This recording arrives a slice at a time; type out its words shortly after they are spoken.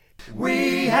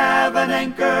We have an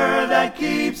anchor that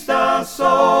keeps the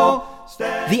soul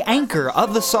steady. The Anchor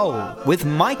of the Soul with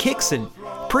Mike Hickson,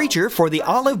 preacher for the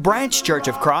Olive Branch Church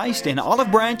of Christ in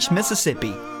Olive Branch,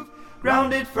 Mississippi.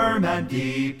 Grounded firm and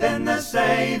deep in the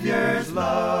Savior's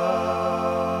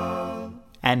love.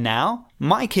 And now,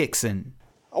 Mike Hickson.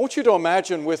 I want you to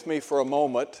imagine with me for a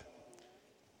moment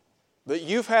that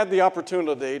you've had the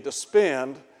opportunity to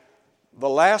spend the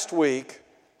last week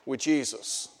with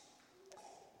Jesus.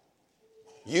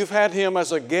 You've had Him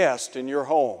as a guest in your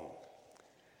home.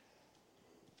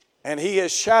 And He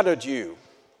has shadowed you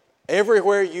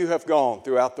everywhere you have gone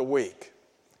throughout the week.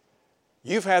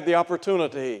 You've had the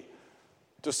opportunity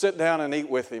to sit down and eat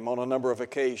with Him on a number of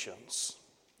occasions.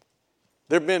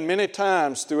 There have been many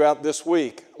times throughout this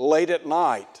week, late at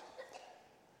night,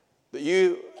 that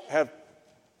you have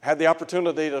had the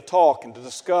opportunity to talk and to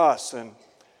discuss and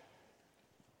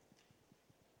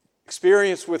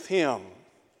experience with Him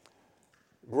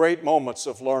great moments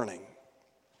of learning.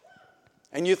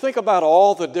 And you think about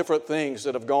all the different things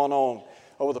that have gone on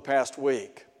over the past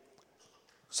week.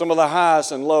 Some of the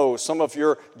highs and lows, some of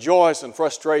your joys and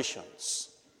frustrations,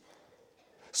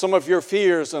 some of your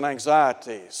fears and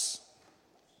anxieties.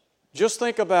 Just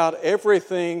think about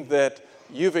everything that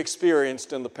you've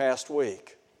experienced in the past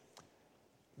week.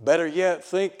 Better yet,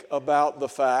 think about the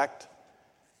fact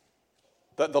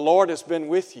that the Lord has been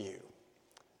with you.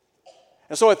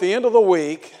 And so at the end of the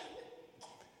week,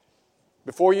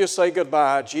 before you say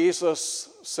goodbye, Jesus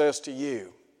says to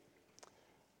you,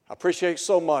 I appreciate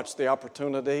so much the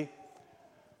opportunity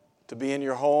to be in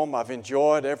your home. I've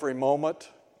enjoyed every moment.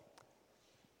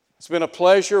 It's been a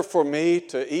pleasure for me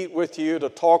to eat with you, to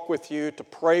talk with you, to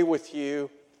pray with you.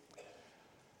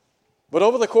 But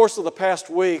over the course of the past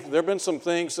week, there have been some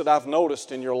things that I've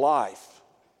noticed in your life.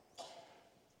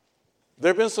 There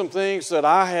have been some things that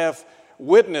I have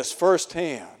witnessed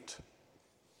firsthand.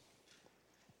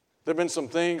 There have been some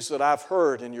things that I've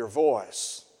heard in your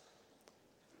voice.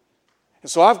 And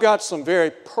so I've got some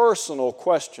very personal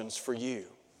questions for you.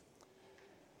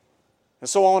 And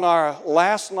so on our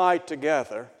last night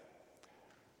together,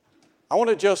 I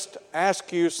want to just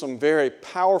ask you some very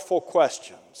powerful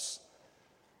questions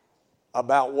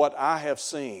about what I have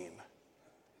seen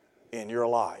in your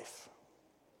life.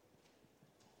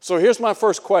 So here's my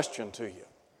first question to you.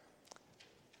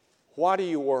 Why do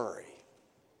you worry?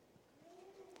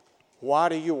 Why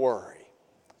do you worry?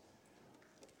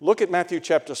 Look at Matthew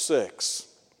chapter 6.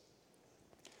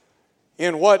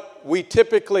 In what we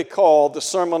typically call the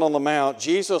Sermon on the Mount,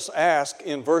 Jesus asked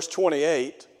in verse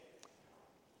 28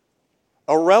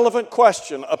 a relevant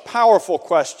question, a powerful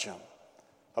question,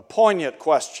 a poignant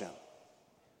question.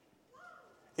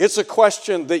 It's a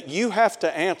question that you have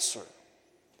to answer,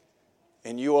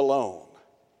 and you alone.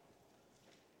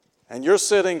 And you're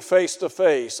sitting face to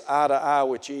face, eye to eye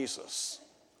with Jesus.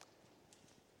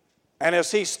 And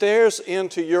as He stares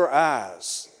into your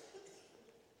eyes,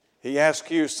 He asks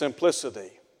you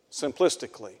simplistically,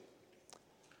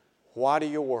 why do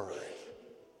you worry?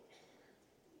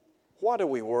 Why do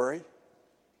we worry?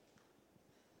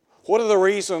 What are the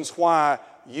reasons why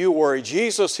you worry?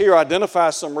 Jesus here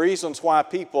identifies some reasons why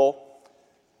people,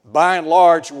 by and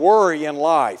large, worry in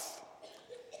life.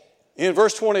 In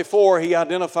verse 24, He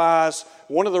identifies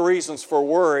one of the reasons for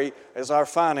worry as our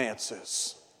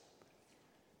finances.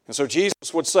 And so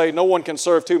Jesus would say, no one can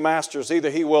serve two masters. Either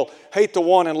he will hate the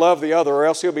one and love the other, or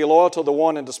else he'll be loyal to the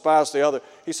one and despise the other.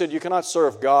 He said, you cannot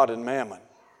serve God and mammon.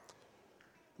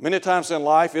 Many times in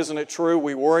life, isn't it true,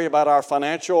 we worry about our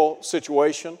financial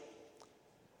situation.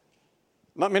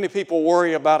 Not many people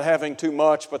worry about having too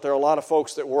much, but there are a lot of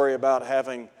folks that worry about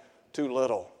having too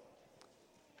little.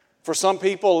 For some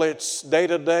people, it's day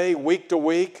to day, week to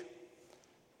week.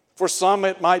 For some,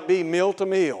 it might be meal to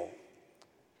meal.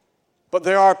 But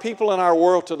there are people in our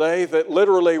world today that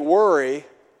literally worry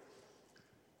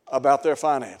about their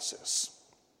finances.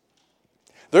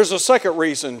 There's a second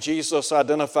reason Jesus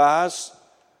identifies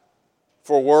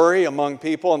for worry among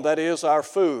people, and that is our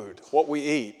food, what we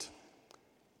eat.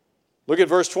 Look at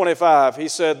verse 25. He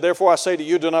said, therefore I say to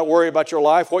you, do not worry about your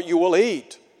life, what you will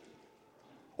eat,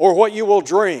 or what you will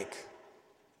drink.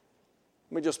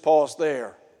 Let me just pause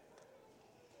there.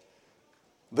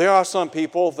 There are some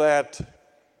people that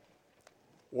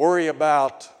worry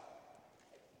about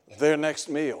their next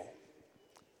meal.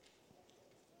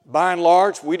 By and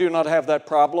large, we do not have that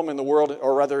problem in the world,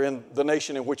 or rather in the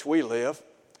nation in which we live.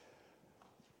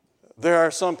 There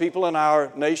are some people in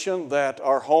our nation that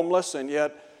are homeless, and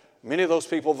yet many of those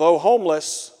people, though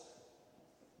homeless,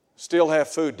 still have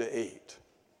food to eat.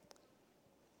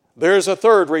 There's a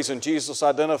third reason Jesus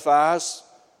identifies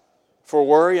for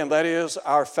worry, and that is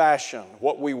our fashion,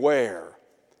 what we wear.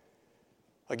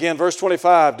 Again, verse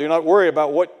 25, do not worry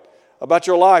about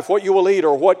your life, what you will eat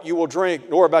or what you will drink,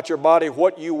 nor about your body,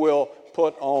 what you will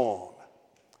put on.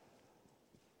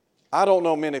 I don't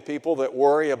know many people that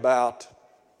worry about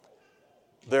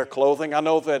their clothing. I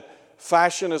know that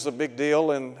fashion is a big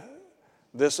deal in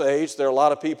this age. There are a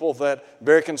lot of people that are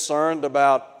very concerned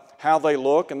about how they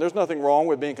look, and there's nothing wrong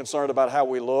with being concerned about how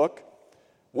we look.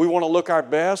 We want to look our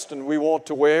best, and we want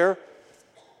to wear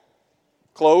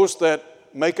clothes that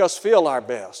make us feel our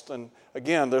best. And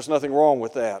again, there's nothing wrong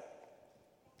with that.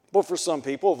 But for some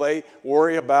people, they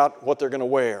worry about what they're going to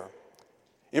wear.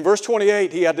 In verse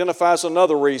 28, he identifies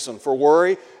another reason for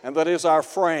worry, and that is our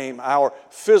frame, our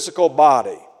physical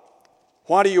body.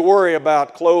 Why do you worry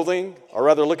about clothing? Or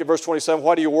rather, look at verse 27.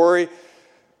 Why do you worry?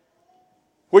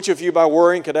 Which of you by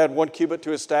worrying could add 1 cubit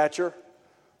to his stature?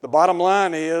 The bottom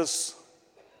line is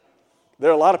there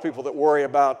are a lot of people that worry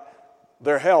about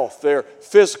their health, their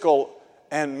physical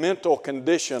and mental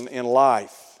condition in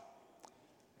life.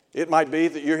 It might be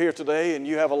that you're here today and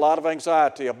you have a lot of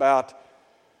anxiety about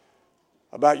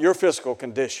your physical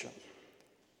condition.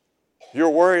 You're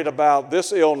worried about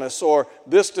this illness or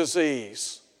this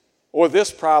disease or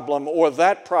this problem or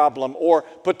that problem or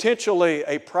potentially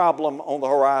a problem on the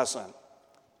horizon.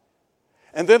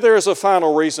 And then there is a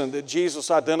final reason that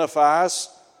Jesus identifies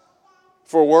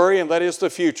for worry, and that is the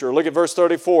future. Look at verse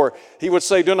 34. He would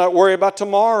say, do not worry about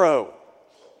tomorrow.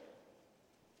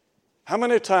 How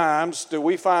many times do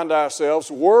we find ourselves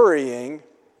worrying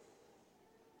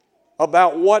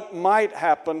about what might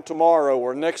happen tomorrow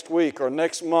or next week or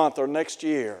next month or next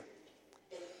year?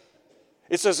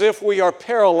 It's as if we are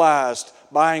paralyzed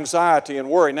by anxiety and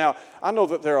worry. Now, I know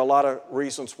that there are a lot of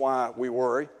reasons why we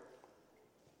worry.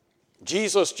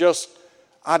 Jesus just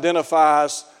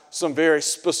identifies some very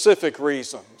specific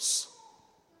reasons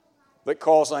that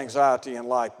cause anxiety in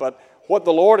life. But what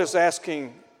the Lord is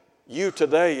asking you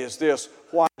today is this: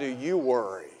 why do you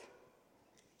worry?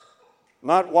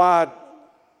 Not why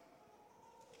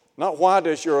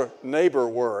does your neighbor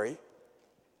worry?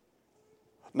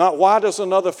 Not why does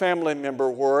another family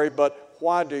member worry, but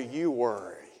why do you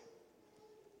worry?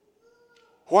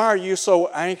 Why are you so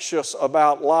anxious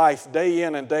about life day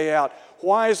in and day out?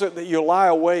 Why is it that you lie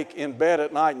awake in bed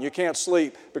at night and you can't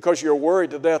sleep because you're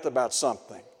worried to death about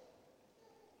something?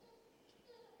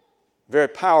 Very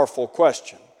powerful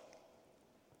question.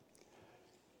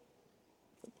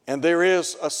 And there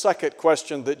is a second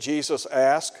question that Jesus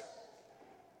asked.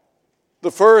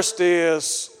 The first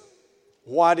is,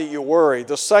 why do you worry?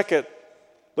 The second,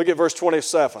 look at verse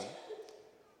 27.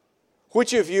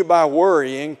 Which of you by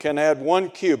worrying can add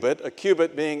 1 cubit, a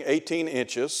cubit being 18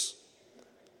 inches,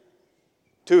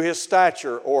 to his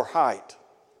stature or height?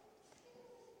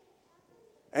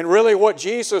 And really what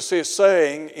Jesus is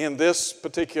saying in this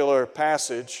particular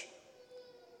passage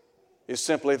is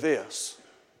simply this: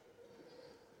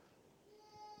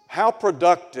 how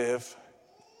productive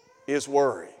is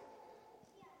worry?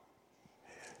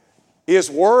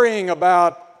 Is worrying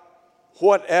about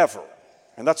whatever,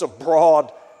 and that's a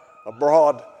broad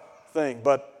thing,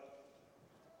 but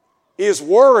is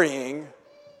worrying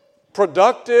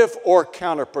productive or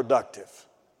counterproductive?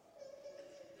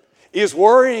 Is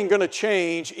worrying going to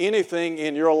change anything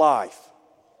in your life?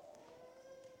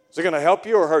 Is it going to help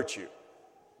you or hurt you?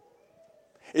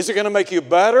 Is it going to make you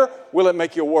better? Will it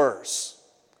make you worse?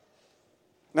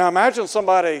 Now imagine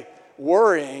somebody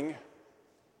worrying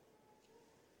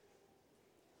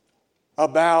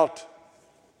about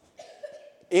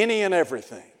any and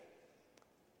everything.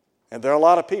 And there are a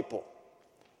lot of people.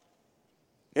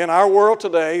 In our world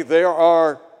today, there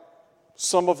are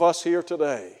some of us here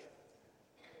today.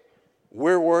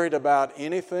 We're worried about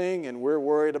anything and we're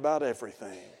worried about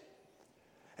everything.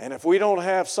 And if we don't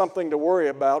have something to worry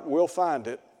about, we'll find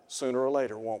it sooner or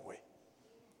later, won't we?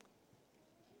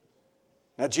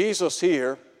 Now, Jesus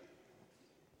here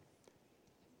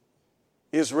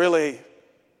is really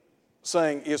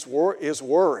saying, is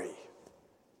worry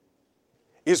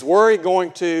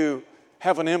going to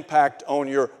have an impact on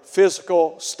your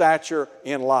physical stature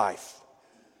in life?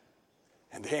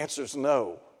 And the answer is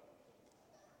no.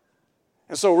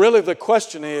 And so really the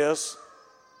question is,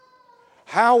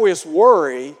 how is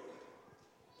worry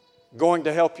going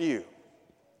to help you?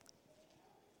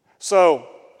 So,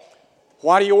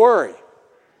 why do you worry?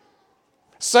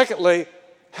 Secondly,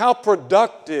 how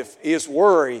productive is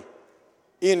worry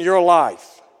in your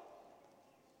life?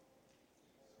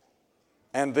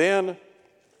 And then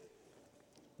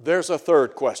there's a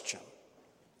third question.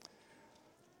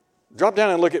 Drop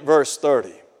down and look at verse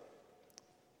 30.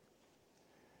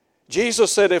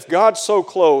 Jesus said, if God so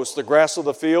clothes the grass of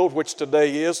the field, which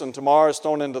today is and tomorrow is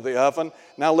thrown into the oven,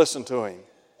 now listen to him,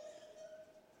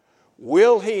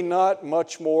 will he not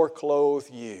much more clothe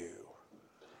you?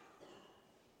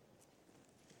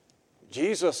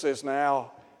 Jesus is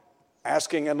now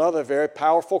asking another very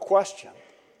powerful question.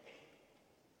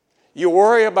 You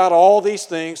worry about all these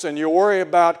things and you worry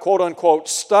about, quote unquote,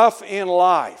 stuff in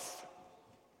life.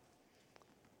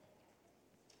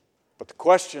 But the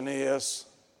question is,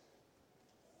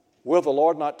 will the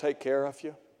Lord not take care of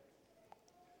you?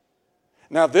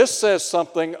 Now this says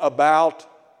something about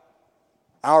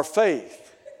our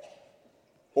faith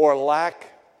or lack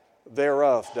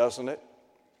thereof, doesn't it?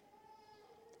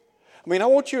 I mean, I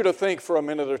want you to think for a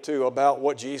minute or two about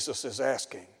what Jesus is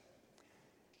asking.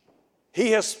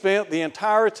 He has spent the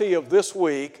entirety of this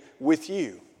week with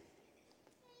you.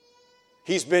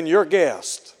 He's been your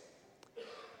guest.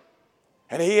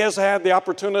 And He has had the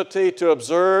opportunity to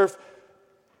observe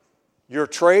your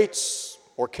traits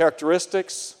or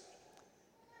characteristics.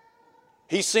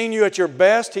 He's seen you at your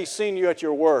best. He's seen you at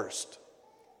your worst.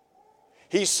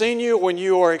 He's seen you when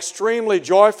you are extremely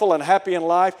joyful and happy in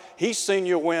life. He's seen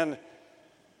you when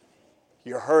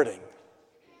you're hurting.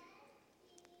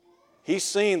 He's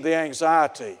seen the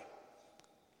anxiety.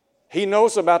 He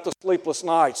knows about the sleepless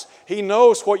nights. He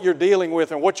knows what you're dealing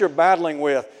with and what you're battling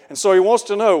with. And so He wants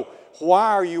to know,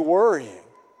 why are you worrying?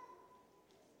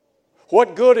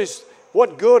 What good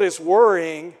is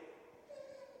worrying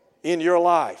in your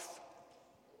life?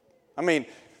 I mean,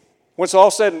 when it's all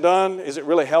said and done, is it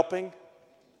really helping?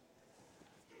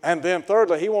 And then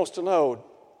thirdly, He wants to know,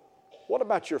 what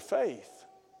about your faith?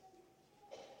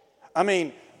 I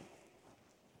mean,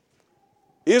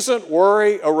 isn't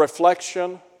worry a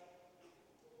reflection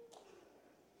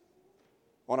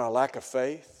on our lack of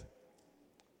faith?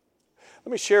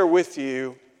 Let me share with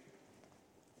you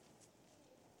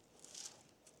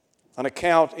an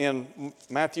account in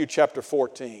Matthew chapter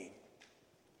 14.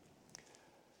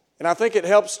 And I think it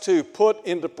helps to put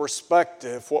into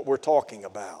perspective what we're talking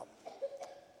about,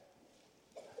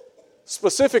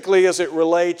 specifically as it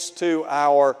relates to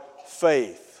our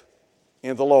faith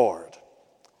in the Lord.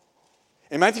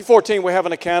 In Matthew 14, we have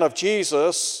an account of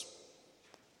Jesus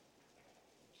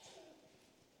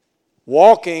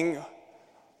walking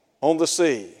on the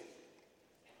sea.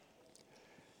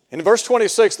 In verse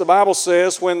 26, the Bible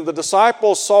says, when the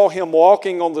disciples saw Him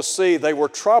walking on the sea, they were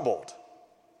troubled.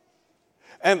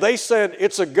 And they said,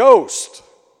 it's a ghost.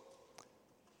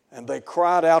 And they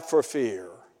cried out for fear.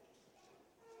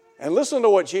 And listen to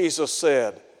what Jesus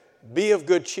said, be of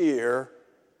good cheer,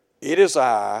 it is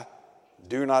I,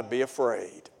 do not be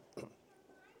afraid.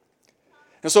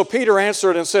 And so Peter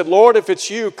answered and said, Lord, if it's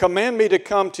you, command me to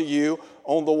come to you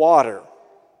on the water.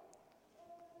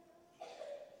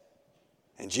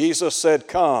 And Jesus said,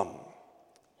 come.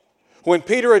 When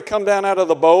Peter had come down out of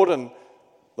the boat, and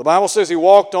the Bible says he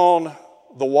walked on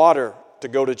the water to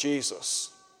go to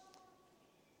Jesus.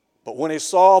 But when he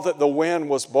saw that the wind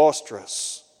was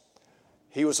boisterous,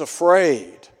 he was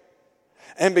afraid.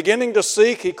 And beginning to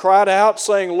seek, he cried out,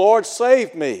 saying, Lord,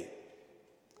 save me.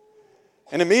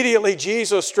 And immediately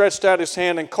Jesus stretched out His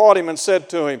hand and caught him and said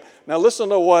to him, now listen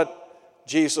to what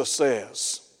Jesus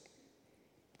says.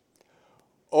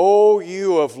 O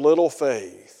you of little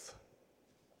faith,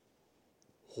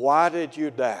 why did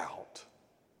you doubt?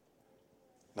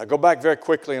 Now go back very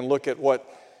quickly and look at what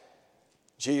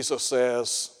Jesus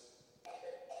says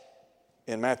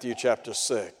in Matthew chapter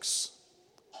 6.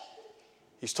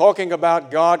 He's talking about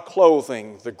God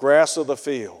clothing the grass of the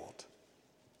field.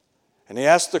 And He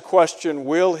asks the question,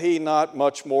 will He not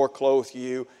much more clothe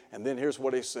you? And then here's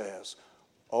what He says,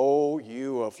 O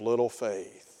you of little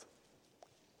faith.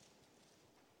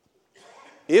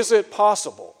 Is it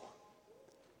possible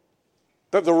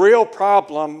that the real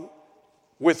problem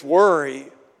with worry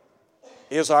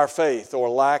is our faith or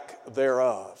lack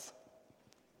thereof?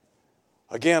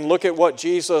 Again, look at what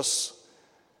Jesus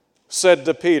said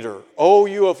to Peter, O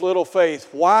you of little faith,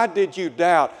 why did you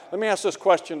doubt? Let me ask this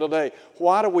question today.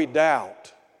 Why do we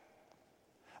doubt?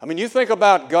 I mean, you think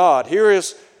about God. Here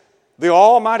is the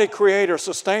Almighty Creator,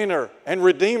 Sustainer, and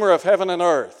Redeemer of heaven and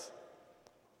earth.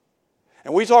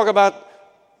 And we talk about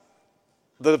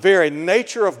the very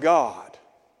nature of God,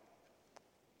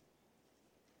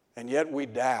 and yet we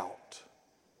doubt.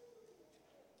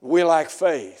 We lack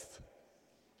faith.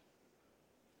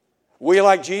 We,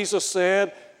 like Jesus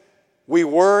said, we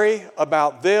worry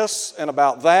about this and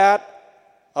about that,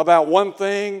 about one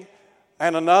thing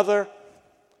and another.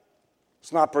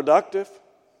 It's not productive.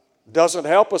 Doesn't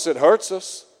help us, it hurts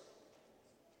us.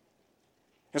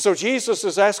 And so Jesus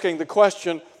is asking the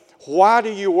question, why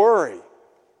do you worry?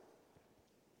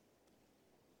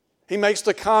 He makes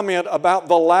the comment about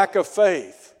the lack of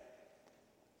faith.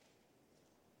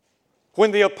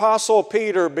 When the Apostle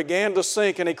Peter began to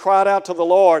sink and he cried out to the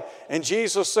Lord, and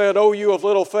Jesus said, "Oh, you of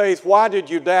little faith, why did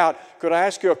you doubt?" Could I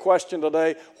ask you a question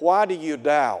today? Why do you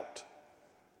doubt?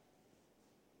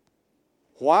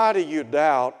 Why do you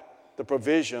doubt the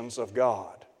provisions of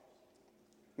God? I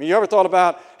mean, you ever thought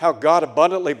about how God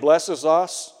abundantly blesses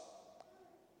us?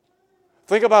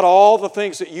 Think about all the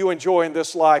things that you enjoy in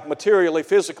this life, materially,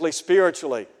 physically,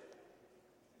 spiritually.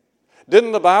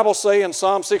 Didn't the Bible say in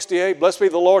Psalm 68, "Blessed be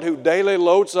the Lord who daily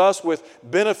loads us with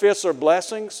benefits or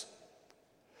blessings"?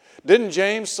 Didn't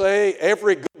James say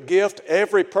every good gift,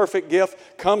 every perfect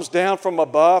gift comes down from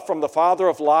above, from the Father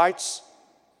of lights?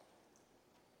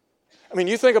 I mean,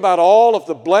 you think about all of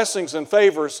the blessings and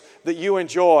favors that you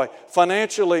enjoy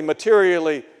financially,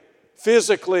 materially,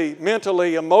 physically,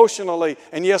 mentally, emotionally,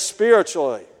 and yes,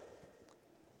 spiritually.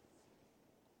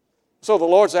 So the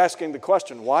Lord's asking the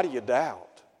question, why do you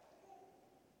doubt?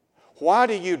 Why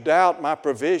do you doubt my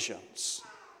provisions?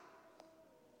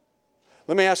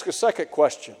 Let me ask a second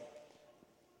question.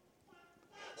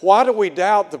 Why do we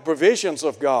doubt the provisions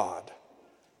of God?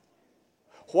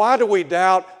 Why do we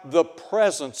doubt the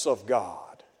presence of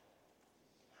God?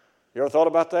 You ever thought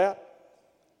about that?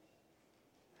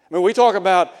 I mean, we talk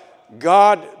about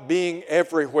God being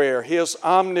everywhere, His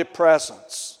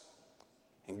omnipresence.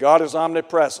 And God is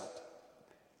omnipresent.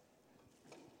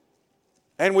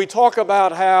 And we talk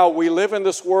about how we live in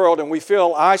this world and we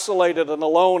feel isolated and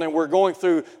alone and we're going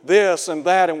through this and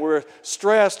that and we're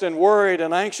stressed and worried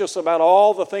and anxious about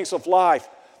all the things of life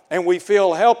and we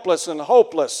feel helpless and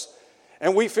hopeless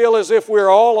and we feel as if we're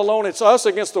all alone. It's us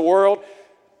against the world.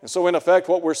 And so in effect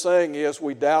what we're saying is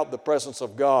we doubt the presence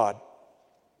of God.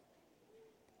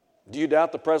 Do you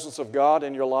doubt the presence of God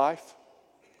in your life?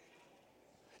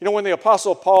 You know, when the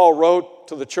Apostle Paul wrote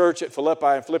to the church at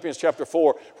Philippi in Philippians chapter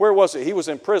 4, where was he? He was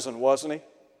in prison, wasn't he?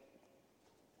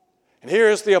 And here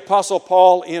is the Apostle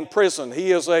Paul in prison.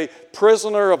 He is a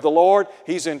prisoner of the Lord.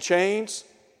 He's in chains.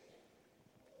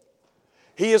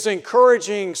 He is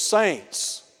encouraging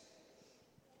saints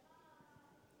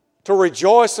to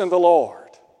rejoice in the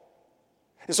Lord.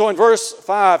 And so in verse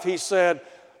 5, he said,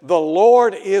 "The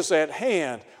Lord is at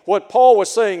hand." What Paul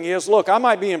was saying is, look, I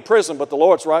might be in prison, but the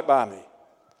Lord's right by me.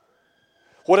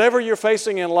 Whatever you're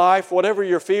facing in life, whatever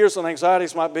your fears and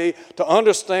anxieties might be, to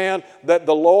understand that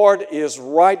the Lord is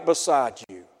right beside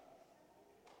you.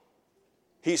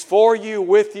 He's for you,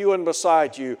 with you, and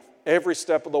beside you every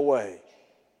step of the way.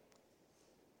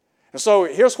 And so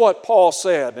here's what Paul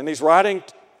said, and he's writing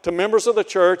to members of the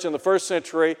church in the first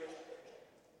century,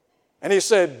 and he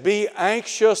said, "Be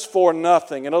anxious for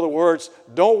nothing." In other words,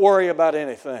 don't worry about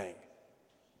anything.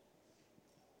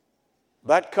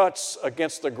 That cuts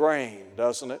against the grain,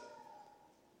 doesn't it?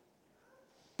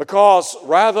 Because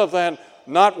rather than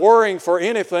not worrying for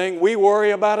anything, we worry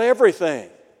about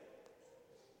everything.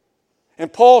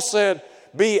 And Paul said,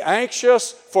 be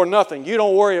anxious for nothing. You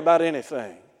don't worry about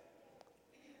anything.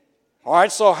 All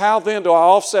right, so how then do I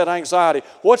offset anxiety?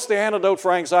 What's the antidote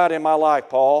for anxiety in my life,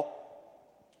 Paul?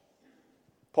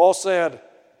 Paul said,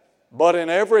 "But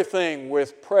in everything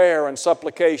with prayer and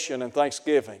supplication and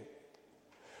thanksgiving,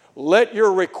 let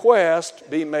your request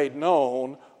be made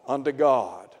known unto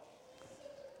God."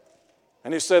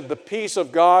 And he said, "The peace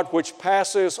of God which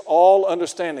passes all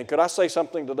understanding." Could I say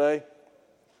something today?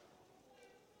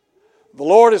 The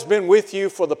Lord has been with you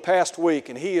for the past week,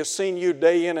 and He has seen you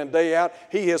day in and day out.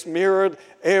 He has mirrored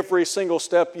every single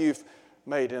step you've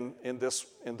made in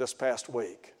this past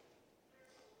week.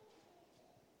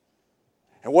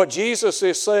 And what Jesus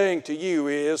is saying to you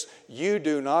is, you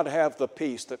do not have the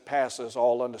peace that passes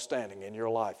all understanding in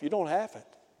your life. You don't have it.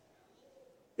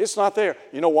 It's not there.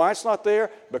 You know why it's not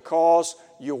there? Because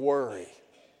you worry.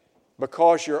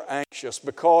 Because you're anxious.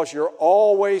 Because you're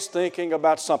always thinking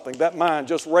about something. That mind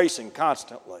just racing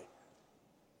constantly.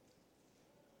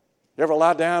 You ever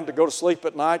lie down to go to sleep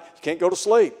at night? You can't go to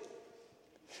sleep.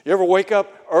 You ever wake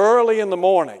up early in the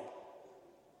morning?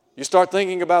 You start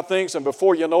thinking about things, and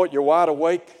before you know it, you're wide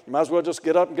awake. You might as well just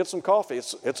get up and get some coffee.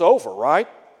 It's over, right?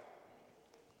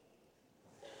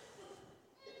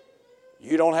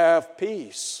 You don't have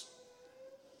peace.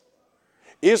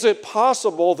 Is it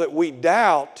possible that we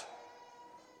doubt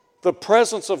the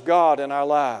presence of God in our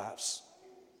lives?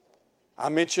 I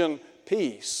mentioned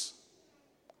peace.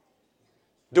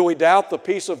 Do we doubt the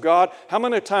peace of God? How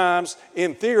many times,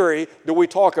 in theory, do we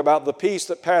talk about the peace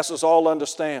that passes all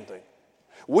understanding?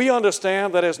 We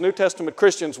understand that as New Testament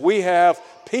Christians, we have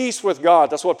peace with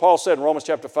God. That's what Paul said in Romans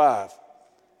chapter 5.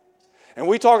 And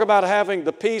we talk about having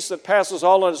the peace that passes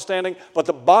all understanding, but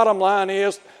the bottom line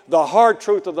is, the hard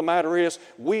truth of the matter is,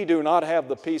 we do not have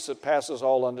the peace that passes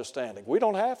all understanding. We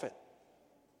don't have it.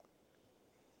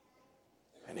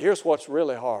 And here's what's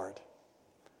really hard.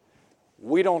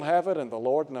 We don't have it, and the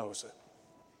Lord knows it.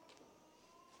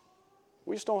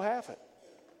 We just don't have it.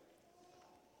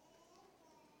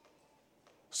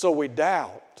 So we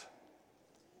doubt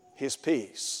His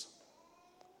peace.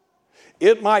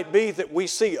 It might be that we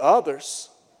see others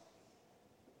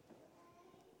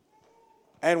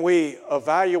and we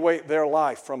evaluate their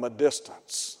life from a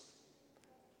distance.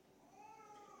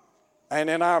 And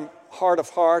in our heart of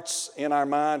hearts, in our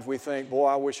mind, we think, boy,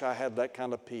 I wish I had that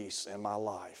kind of peace in my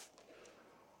life.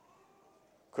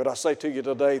 Could I say to you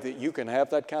today that you can have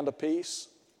that kind of peace?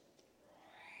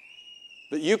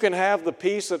 That you can have the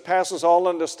peace that passes all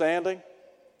understanding?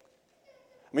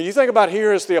 I mean, you think about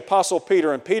here is the Apostle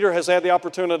Peter, and Peter has had the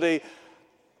opportunity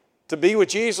to be with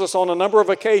Jesus on a number of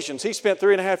occasions. He spent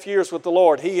 3.5 years with the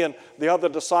Lord, he and the other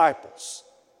disciples.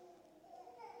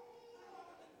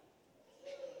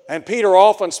 And Peter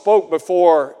often spoke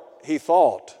before he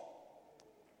thought.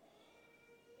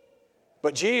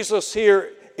 But Jesus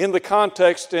here in the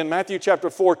context in Matthew chapter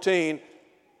 14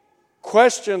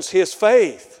 questions his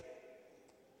faith.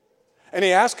 And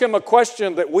he asks him a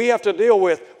question that we have to deal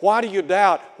with. Why do you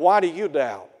doubt? Why do you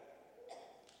doubt?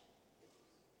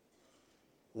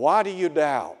 Why do you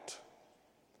doubt?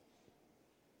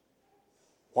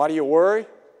 Why do you worry?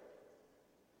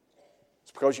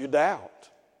 It's because you doubt.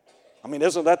 I mean,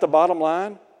 isn't that the bottom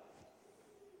line?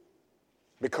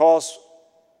 Because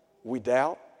we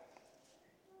doubt.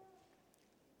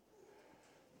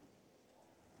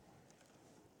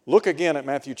 Look again at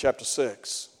Matthew chapter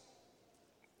 6.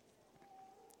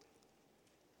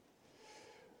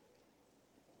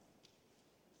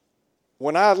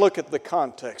 When I look at the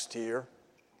context here,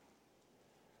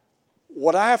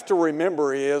 what I have to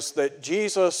remember is that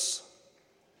Jesus,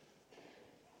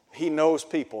 He knows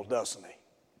people, doesn't He?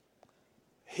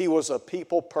 He was a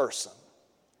people person.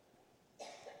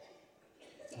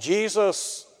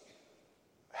 Jesus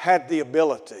had the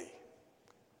ability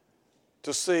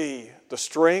to see the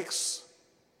strengths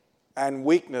and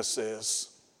weaknesses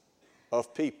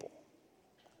of people.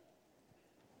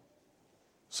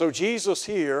 So Jesus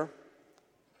here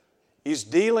is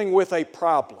dealing with a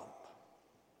problem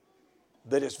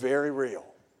that is very real.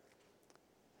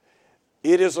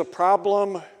 It is a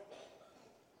problem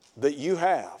that you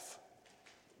have.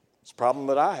 It's a problem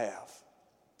that I have.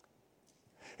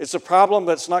 It's a problem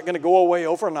that's not going to go away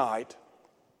overnight,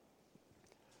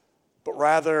 but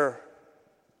rather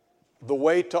the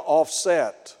way to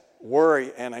offset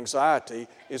worry and anxiety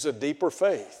is a deeper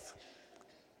faith.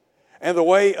 And the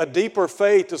way a deeper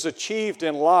faith is achieved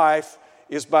in life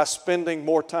is by spending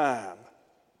more time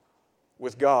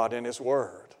with God and His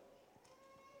Word.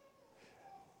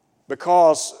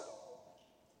 Because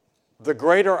the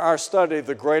greater our study,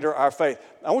 the greater our faith.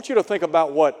 I want you to think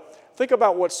about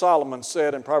what Solomon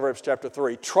said in Proverbs chapter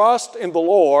 3. Trust in the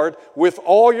Lord with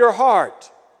all your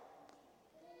heart,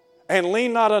 and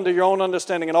lean not unto your own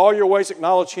understanding. In all your ways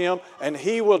acknowledge Him, and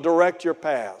He will direct your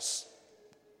paths.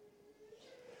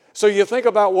 So you think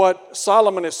about what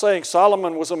Solomon is saying.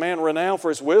 Solomon was a man renowned for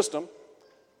his wisdom.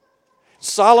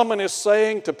 Solomon is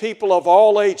saying to people of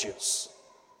all ages,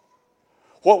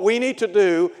 what we need to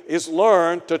do is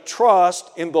learn to trust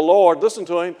in the Lord, listen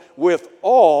to Him, with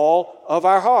all of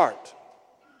our heart.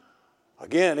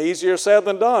 Again, easier said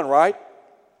than done, right?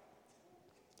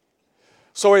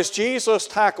 So as Jesus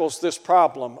tackles this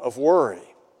problem of worry,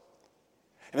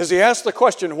 and as He asks the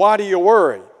question, why do you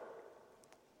worry?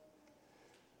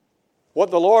 What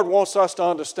the Lord wants us to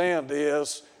understand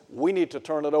is we need to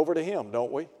turn it over to Him,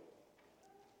 don't we?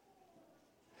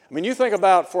 I mean, you think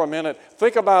about for a minute,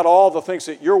 think about all the things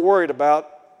that you're worried about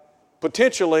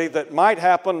potentially that might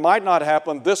happen, might not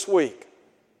happen this week.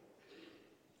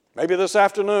 Maybe this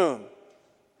afternoon.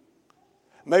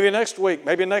 Maybe next week,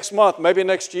 maybe next month, maybe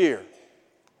next year.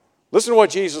 Listen to what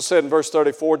Jesus said in verse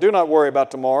 34. Do not worry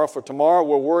about tomorrow, for tomorrow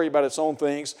will worry about its own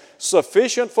things.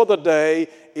 Sufficient for the day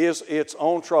is its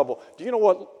own trouble. Do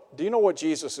you know what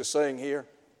Jesus is saying here?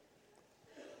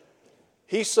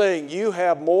 He's saying you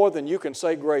have more than you can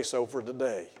say grace over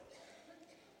today.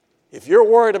 If you're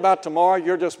worried about tomorrow,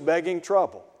 you're just begging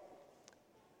trouble.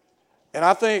 And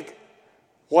I think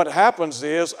what happens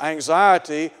is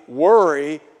anxiety,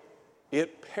 worry,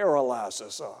 it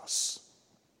paralyzes us.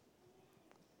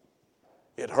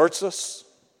 It hurts us.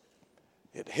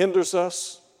 It hinders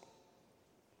us.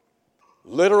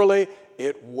 Literally,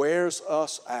 it wears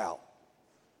us out.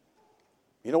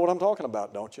 You know what I'm talking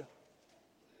about, don't you?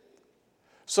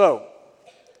 So,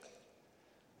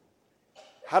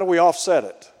 How do we offset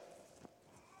it?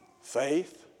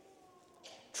 Faith,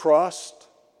 trust,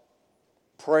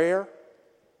 prayer.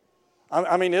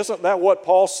 I mean, isn't that what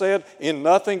Paul said? In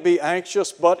nothing be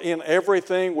anxious, but in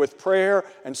everything with prayer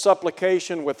and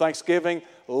supplication with thanksgiving,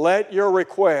 let your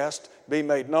request be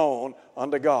made known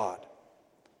unto God.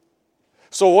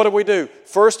 So what do?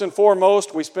 First and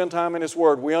foremost, we spend time in His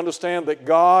Word. We understand that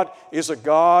God is a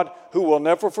God who will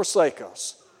never forsake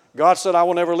us. God said, I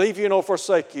will never leave you nor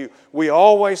forsake you. We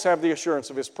always have the assurance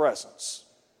of His presence.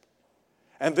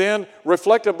 And then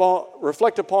reflect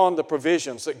upon the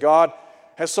provisions that God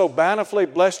has so bountifully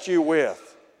blessed you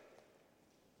with.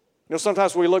 You know,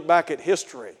 sometimes we look back at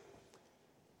history.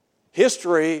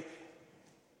 History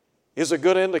is a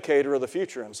good indicator of the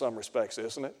future in some respects,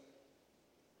 isn't it?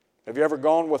 Have you ever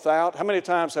gone without? How many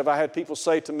times have I had people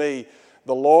say to me,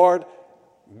 the Lord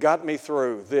got me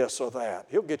through this or that?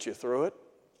 He'll get you through it.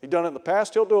 He's done it in the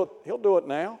past, He'll do it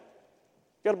now.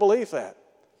 You've got to believe that.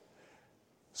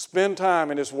 Spend time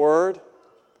in His Word.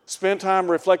 Spend time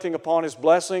reflecting upon His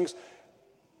blessings.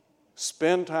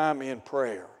 Spend time in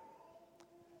prayer.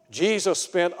 Jesus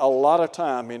spent a lot of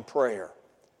time in prayer.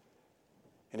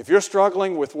 And if you're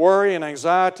struggling with worry and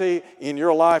anxiety in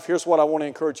your life, here's what I want to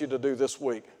encourage you to do this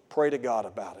week. Pray to God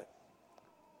about it.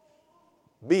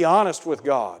 Be honest with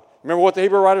God. Remember what the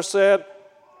Hebrew writer said?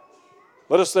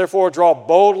 Let us therefore draw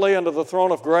boldly unto the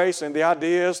throne of grace. And the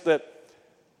idea is that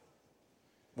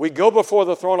we go before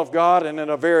the throne of God and in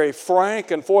a very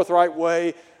frank and forthright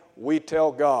way, we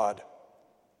tell God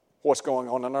what's going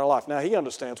on in our life. Now, He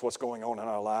understands what's going on in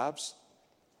our lives.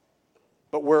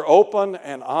 But we're open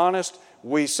and honest.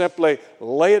 We simply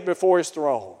lay it before His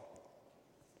throne.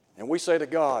 And we say to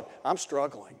God, I'm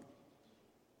struggling.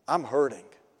 I'm hurting.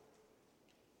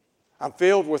 I'm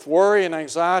filled with worry and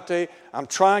anxiety. I'm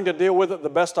trying to deal with it the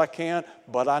best I can,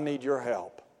 but I need your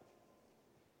help.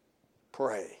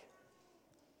 Pray.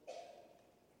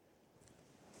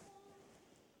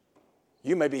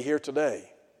 You may be here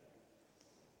today,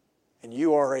 and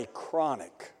you are a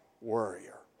chronic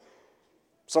worrier.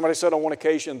 Somebody said on one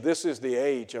occasion, this is the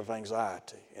age of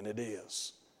anxiety, and it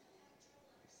is.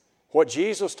 What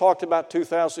Jesus talked about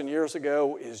 2,000 years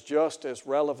ago is just as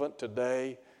relevant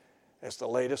today as the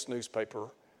latest newspaper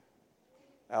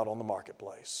out on the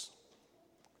marketplace.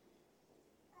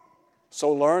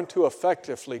 So learn to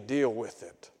effectively deal with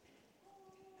it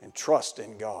and trust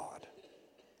in God.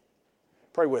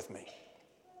 Pray with me.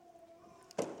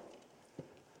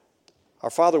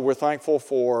 Our Father, we're thankful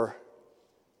for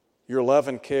your love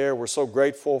and care. We're so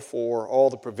grateful for all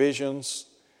the provisions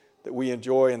that we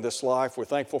enjoy in this life. We're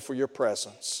thankful for your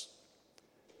presence.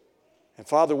 And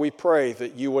Father, we pray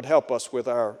that you would help us with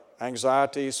our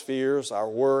anxieties, fears, our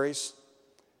worries.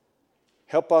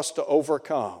 Help us to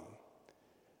overcome.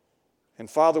 And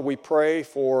Father, we pray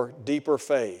for deeper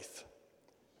faith.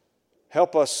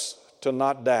 Help us to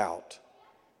not doubt.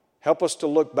 Help us to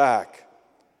look back,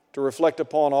 to reflect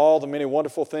upon all the many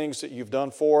wonderful things that you've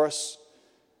done for us.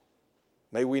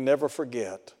 May we never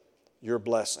forget your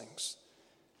blessings.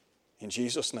 In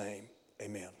Jesus' name,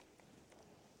 amen.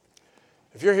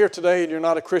 If you're here today and you're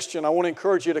not a Christian, I want to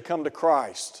encourage you to come to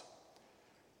Christ.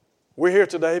 We're here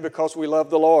today because we love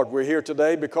the Lord. We're here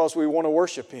today because we want to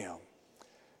worship Him.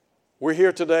 We're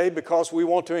here today because we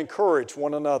want to encourage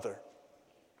one another.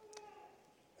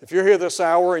 If you're here this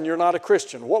hour and you're not a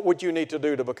Christian, what would you need to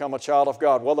do to become a child of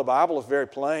God? Well, the Bible is very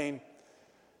plain.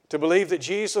 To believe that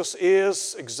Jesus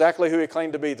is exactly who He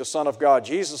claimed to be, the Son of God.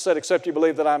 Jesus said, except you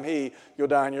believe that I'm He, you'll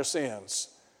die in your sins.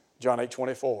 John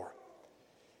 8:24.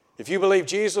 If you believe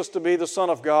Jesus to be the Son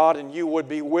of God and you would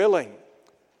be willing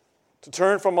to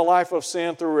turn from a life of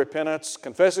sin through repentance,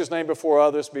 confess His name before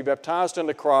others, be baptized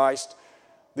into Christ,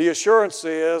 the assurance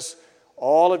is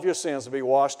all of your sins will be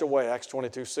washed away, Acts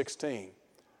 22:16.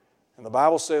 And the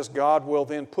Bible says God will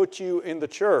then put you in the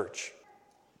church.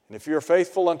 And if you're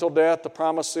faithful until death, the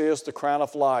promise is the crown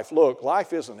of life. Look,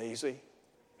 life isn't easy.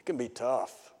 It can be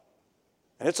tough.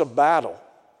 And it's a battle.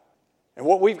 And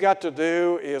what we've got to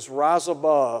do is rise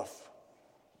above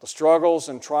the struggles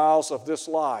and trials of this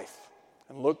life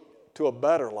and look to a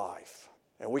better life.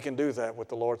 And we can do that with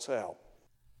the Lord's help.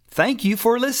 Thank you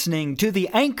for listening to the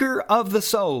Anchor of the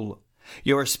Soul.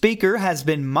 Your speaker has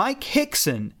been Mike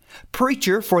Hickson,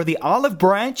 preacher for the Olive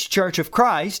Branch Church of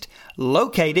Christ,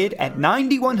 located at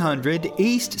 9100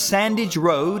 East Sandage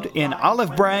Road in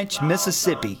Olive Branch,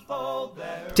 Mississippi.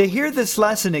 To hear this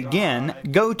lesson again,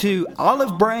 go to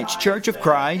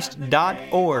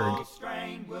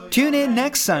olivebranchchurchofchrist.org. Tune in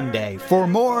next Sunday for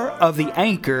more of the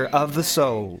Anchor of the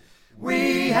Soul.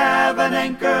 We have an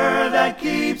anchor that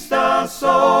keeps the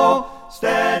soul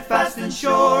steadfast and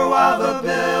sure while the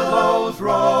billows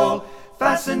roll.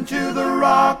 fastened to the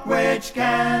rock which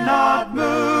cannot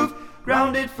move,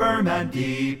 grounded firm and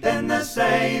deep in the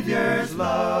Savior's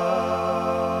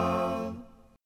love.